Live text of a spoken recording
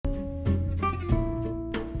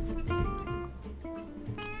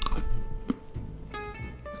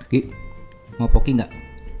Ki, mau poki nggak?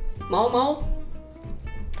 Mau.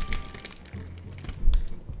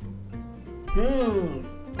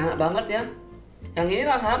 Enak banget ya. Yang ini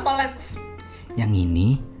rasa apa, Lex? Yang ini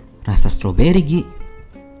rasa stroberi, Ki.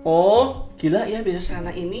 Oh, gila ya bisa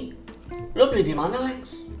sana ini. Lo beli di mana,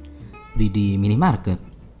 Lex? Beli di minimarket.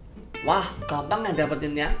 Wah, gampang ya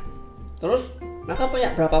dapetinnya. Terus, mereka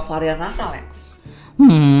punya berapa varian rasa, Lex?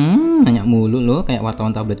 Nanya mulu lo kayak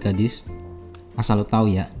wartawan tablet gadis. Asal lo tahu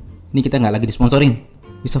ya, ini kita nggak lagi disponsorin.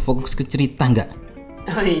 Bisa fokus ke cerita nggak?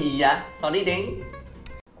 Oh iya, sorry deng.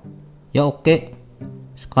 Ya oke.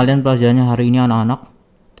 Sekalian pelajarannya hari ini anak-anak.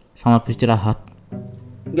 Selamat beristirahat.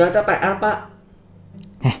 Gak ada PR, Pak.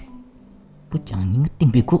 Lu jangan ngingetin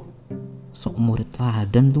bego. Sok murid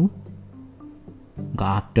teladan lu.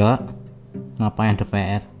 Nggak ada. Ngapain ada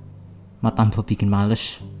PR? Mah tambah bikin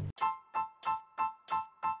males.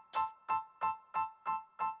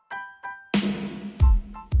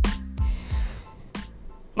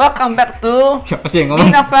 Welcome back to Siapa sih yang ngomong?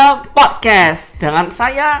 Minovel Podcast. Dengan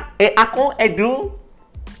saya, aku Edu,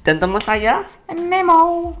 dan teman saya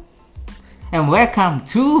Nemo. And welcome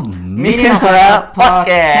to Minovel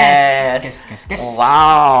Podcast. Kes.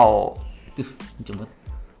 Wow. Tuh, coba.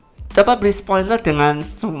 Coba beri spoiler dengan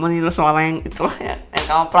meniru suara yang itu yang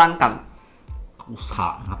kamu perankan.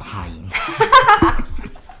 Usah ngapain?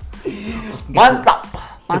 Mantap.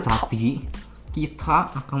 Jadi kita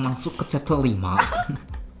akan masuk ke chapter 5.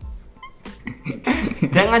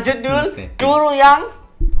 Dengan judul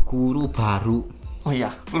Guru baru. Oh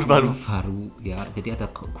iya, guru baru. Baru ya. Jadi ada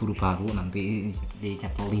guru baru nanti di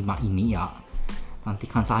chapter 5 ini ya.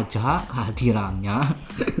 Nantikan saja kehadirannya.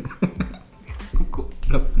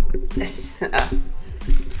 Yes.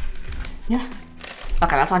 Ya.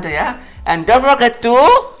 Oke, langsung aja ya. And don't forget to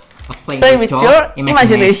play with your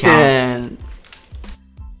imagination.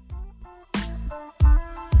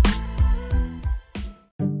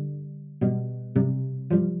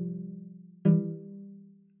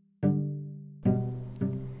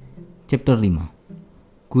 Chapter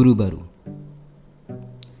 5. Guru baru.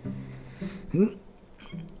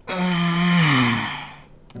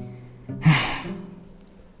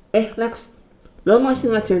 Lex, lo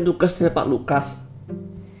masih ngajarin tugas dari Pak Lukas?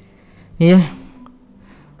 Iya.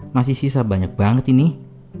 Masih sisa banyak banget ini.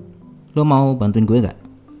 Lo mau bantuin gue gak?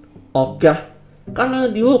 Oke,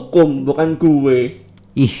 karena dihukum bukan gue.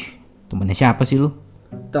 Ih, temennya siapa sih lo?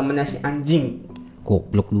 Temennya si anjing.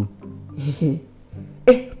 Goblok lu.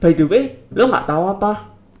 By the way, lo nggak tahu apa?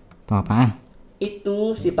 Tahu apaan?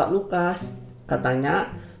 Itu si Pak Lukas. Katanya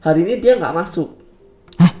hari ini dia nggak masuk.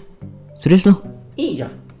 Hah? Serius lo? Iya.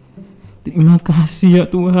 Terima kasih ya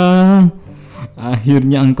Tuhan.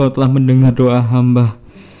 Akhirnya engkau telah mendengar doa hamba.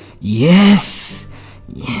 Yes.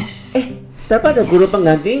 Tapi ada guru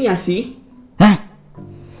penggantinya sih. Hah?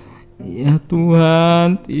 Ya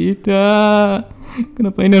Tuhan, tidak.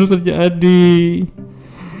 Kenapa ini harus terjadi?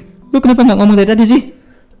 Lu kenapa nggak ngomong dari tadi sih?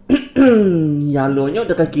 Ya lo nya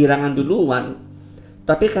udah kegirangan duluan.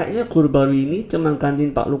 Tapi kayaknya guru baru ini cuma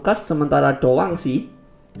gantiin Pak Lukas sementara doang sih.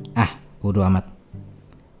 Ah, bodo amat.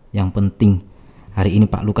 Yang penting hari ini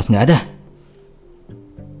Pak Lukas nggak ada.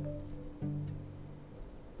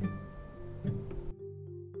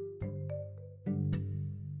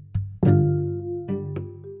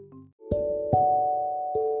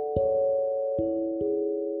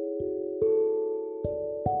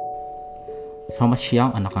 Selamat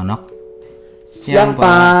siang anak-anak. Siang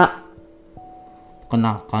Pak.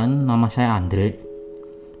 Kenalkan, nama saya Andre.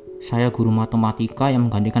 Saya guru matematika yang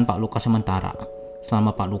menggantikan Pak Lukas sementara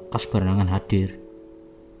selama Pak Lukas barengan hadir.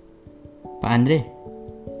 Pak Andre,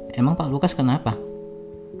 emang Pak Lukas kenapa?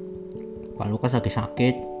 Pak Lukas lagi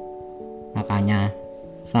sakit. Makanya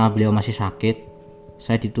selama beliau masih sakit,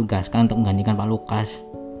 saya ditugaskan untuk menggantikan Pak Lukas.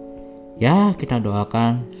 Ya, kita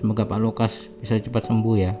doakan semoga Pak Lukas bisa cepat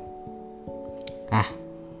sembuh ya. Ah,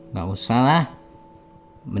 nggak usah lah.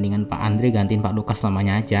 Mendingan Pak Andre gantiin Pak Lukas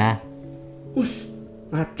selamanya aja.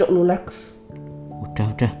 Ngaco lu Lex.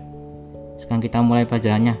 Udah. Sekarang kita mulai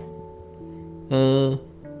pelajarannya.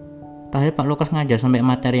 Terakhir Pak Lukas ngajar sampai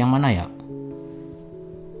materi yang mana ya?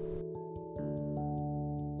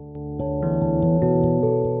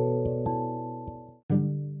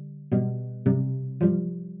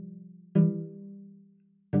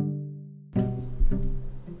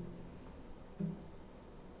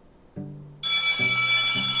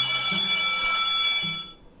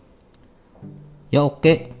 Ya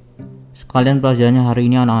oke. Sekalian pelajarannya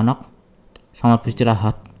hari ini anak-anak. Selamat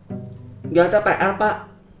beristirahat. Gak ada PR, Pak.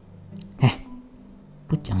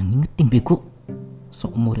 Lu jangan ngingetin bego.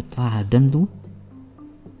 Sok murid teladan lu.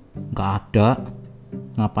 Gak ada.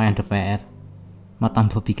 Ngapain ada PR?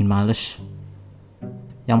 tambah bikin males.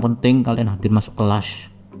 Yang penting kalian hadir masuk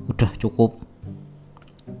kelas. Udah cukup.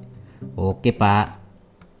 Oke Pak,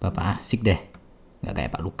 Bapak asik deh, nggak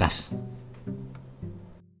kayak Pak Lukas.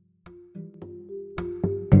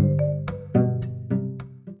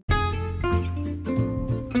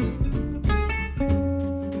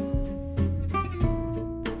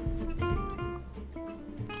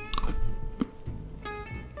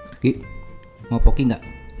 Ki, mau poki nggak?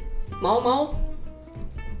 Mau.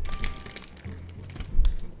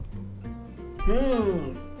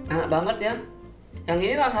 Enak banget ya. Yang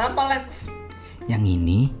ini rasa apa, Lex? Yang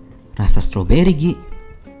ini rasa stroberi, Gi.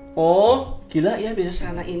 Oh, gila ya bisa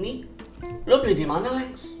seenak ini. Lo beli di mana,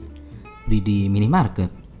 Lex? Beli di minimarket.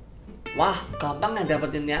 Wah, gampang ya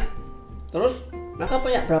dapetinnya. Terus, mereka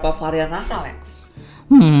punya berapa varian rasa, Lex?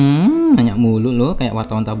 Nanya mulu lo kayak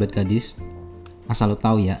wartawan tablet gadis. Asal lo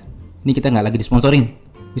tahu ya, ini kita nggak lagi disponsorin.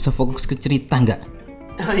 Bisa fokus ke cerita nggak?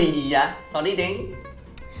 Oh iya, sorry deng.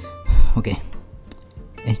 Oke.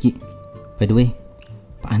 Ki, by the way,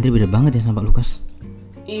 Pak Andre beda banget ya sama Pak Lukas.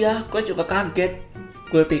 Iya, gue juga kaget.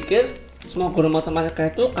 Gue pikir semua guru matematika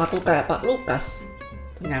itu kaku kayak Pak Lukas.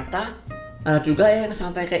 Ternyata ada juga ya yang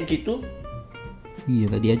santai kayak gitu.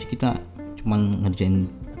 Iya, tadi aja kita cuman ngerjain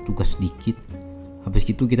tugas sedikit. Habis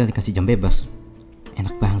itu kita dikasih jam bebas.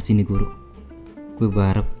 Enak banget sih nih guru. Gue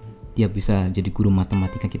berharap dia bisa jadi guru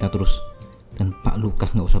matematika kita terus. Dan Pak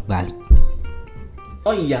Lukas nggak usah balik.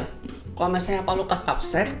 Oh iya, kalau misalnya Pak Lukas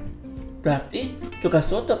absen, berarti tugas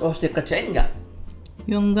lo tetap harus dikerjain nggak?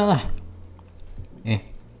 Ya enggak lah.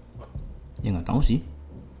 Ya nggak tahu sih.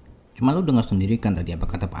 Cuma lu dengar sendiri kan tadi apa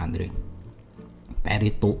kata Pak Andre. PR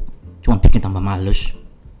itu cuma bikin tambah males.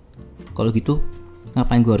 Kalau gitu,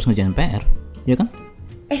 ngapain gue harus ngerjain PR? Ya kan?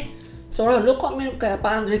 Suara lu kok mirip kayak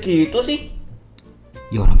Pak Andre gitu sih?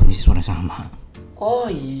 Ya orang pengisi suara sama. Oh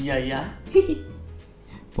iya ya.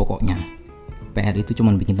 Pokoknya PR itu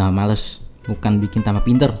cuma bikin tambah males, bukan bikin tambah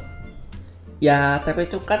pinter. Ya, tapi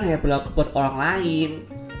itu kan hanya berlaku buat orang lain.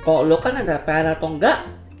 Kalau lo kan ada PR atau enggak,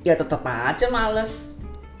 ya tetap aja males.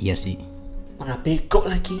 Iya sih. Mana bego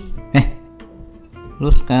lagi. Lu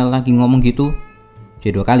sekali lagi ngomong gitu,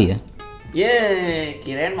 jadi 2 kali ya? Yeay,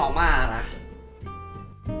 kirain mau marah.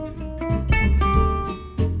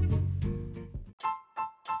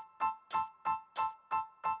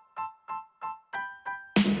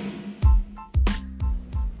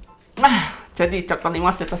 Nah, jadi chapter 5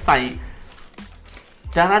 sudah selesai.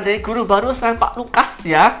 Jangan dari guru baru selain Pak Lukas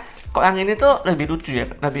ya. Kok yang ini tuh lebih lucu ya,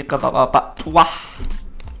 lebih ke bapak-bapak tua.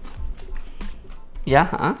 Ya,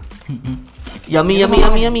 yummy.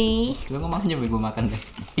 Lu ngomong aja gue makan deh.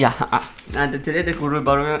 Ya, nah jadi ada guru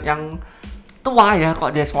baru yang tua ya,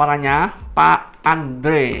 kok dia suaranya Pak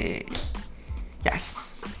Andre.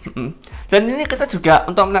 Yes. Dan ini kita juga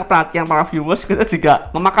untuk menarik perhatian para viewers, kita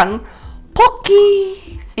juga memakan Pocky,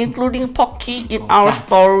 including Pocky in our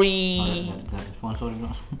story. Sponsor.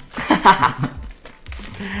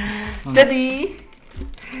 Jadi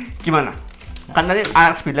gimana? Kan tadi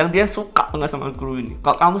Alex bilang dia suka banget sama guru ini.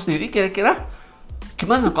 Kalau kamu sendiri kira-kira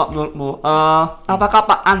gimana kok menurutmu? Apakah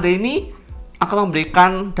Pak Andre ini akan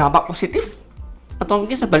memberikan dampak positif atau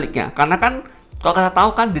mungkin sebaliknya? Karena kan kalau kita tahu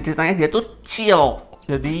kan di ceritanya dia tuh chill.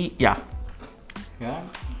 Jadi ya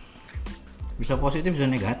Bisa positif bisa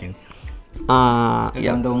negatif.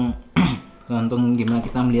 Ya. Tergantung gimana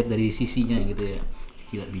kita melihat dari sisinya gitu ya.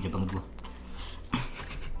 Gila bijak banget gua.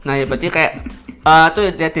 Nah ya berarti kayak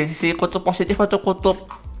tuh dari sisi kutub positif atau kutub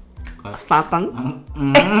selatan?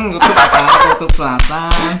 Kutub apa? Kutub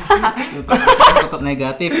selatan. Kutub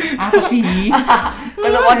negatif. Apa sih?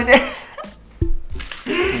 Kutub positif.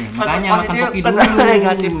 Makanya makan kopi dulu.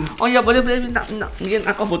 Negatif. Oh iya boleh minta. Mungkin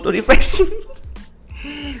aku butuh refreshing.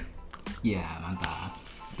 Ya mantap.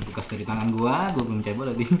 Itu bekas dari tangan gua belum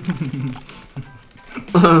coba tadi.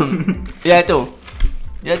 Ya itu.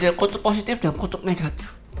 Dia ada kutub positif dan kutub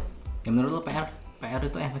negatif. Ya menurut lo PR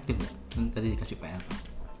itu efektif nggak? Tadi dikasih PR.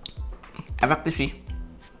 Efektif sih.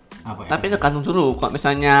 Apa? Tapi tergantung dulu. Kalau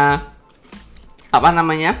misalnya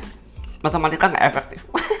matematika nggak efektif.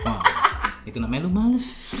 Wah, itu namanya lu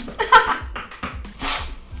males.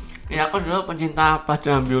 Ya aku dulu pencinta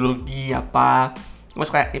pelajaran biologi terus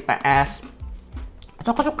kayak IPS. Itu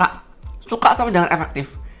aku suka sama dengan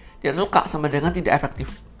efektif. Tidak suka sama dengan tidak efektif.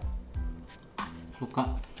 Suka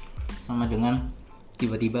sama dengan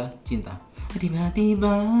tiba-tiba cinta.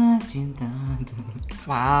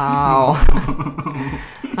 Wow.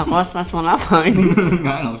 Aku harus respon apa ini?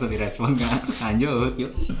 Nggak usah direspon kan. Lanjut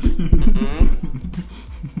yuk.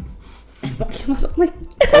 Oke, masuk mic.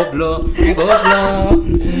 Goblok.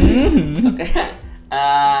 Oke.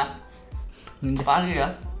 Apa lagi ya?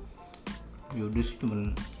 Yaudah sih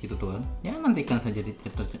cuman gitu doang. Ya nantikan saja di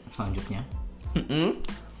cerita selanjutnya.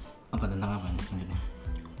 Apa tentang apa nih selanjutnya?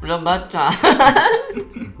 Belum baca.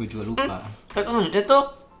 Gue juga lupa. Terus selanjutnya tuh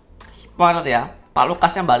spoiler ya, Pak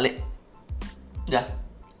Lukas yang balik. Ya.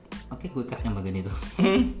 Oke, gue cut yang bagian itu.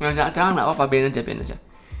 Jangan nggak apa-apa, biarin aja.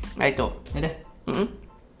 Nah itu. Udah, Mm-mm.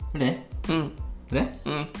 udah, ya? Mm. Udah.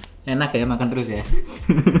 Mm. Enak ya makan terus ya.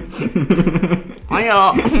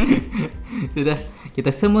 Ayo. Sudah, kita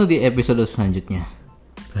ketemu di episode selanjutnya.